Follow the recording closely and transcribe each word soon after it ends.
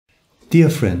Dear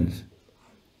friends,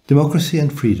 democracy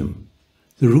and freedom,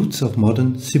 the roots of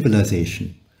modern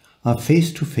civilization, are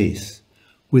face to face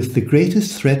with the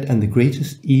greatest threat and the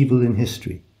greatest evil in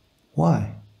history.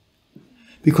 Why?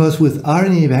 Because with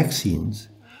RNA vaccines,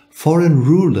 foreign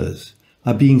rulers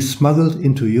are being smuggled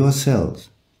into your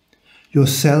cells. Your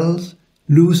cells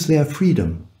lose their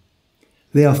freedom.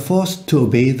 They are forced to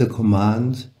obey the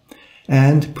commands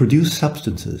and produce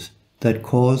substances that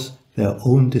cause their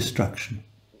own destruction.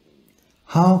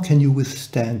 How can you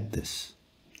withstand this?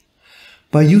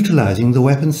 By utilizing the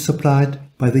weapons supplied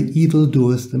by the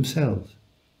evildoers themselves.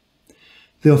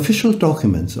 The official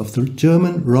documents of the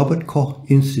German Robert Koch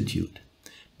Institute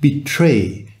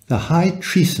betray the high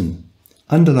treason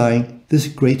underlying this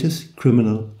greatest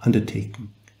criminal undertaking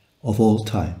of all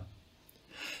time.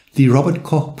 The Robert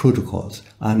Koch protocols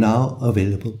are now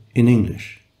available in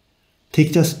English.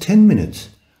 Take just 10 minutes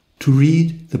to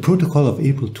read the protocol of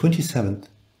April 27th,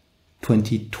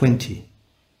 2020.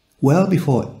 Well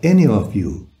before any of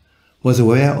you was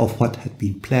aware of what had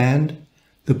been planned,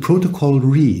 the protocol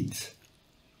reads,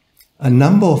 a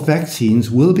number of vaccines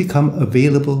will become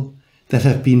available that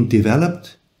have been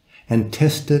developed and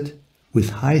tested with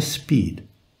high speed.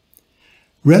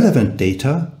 Relevant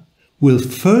data will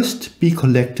first be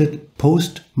collected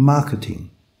post-marketing,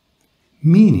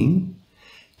 meaning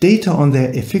data on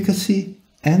their efficacy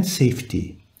and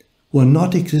safety were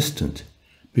not existent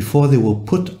before they were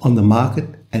put on the market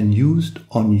and used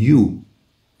on you.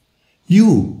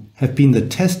 You have been the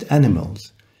test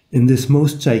animals in this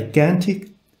most gigantic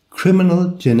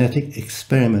criminal genetic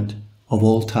experiment of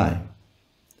all time.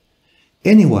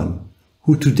 Anyone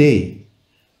who today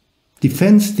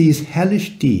defends these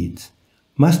hellish deeds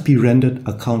must be rendered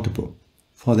accountable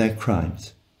for their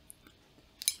crimes.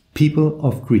 People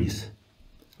of Greece,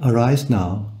 arise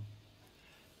now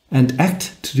and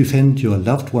act to defend your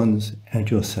loved ones and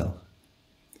yourself.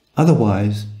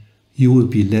 Otherwise, you will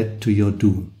be led to your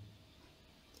doom.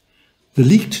 The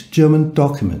leaked German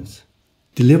documents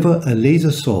deliver a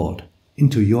laser sword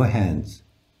into your hands.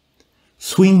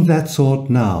 Swing that sword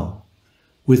now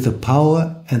with the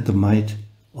power and the might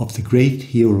of the great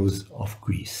heroes of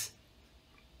Greece.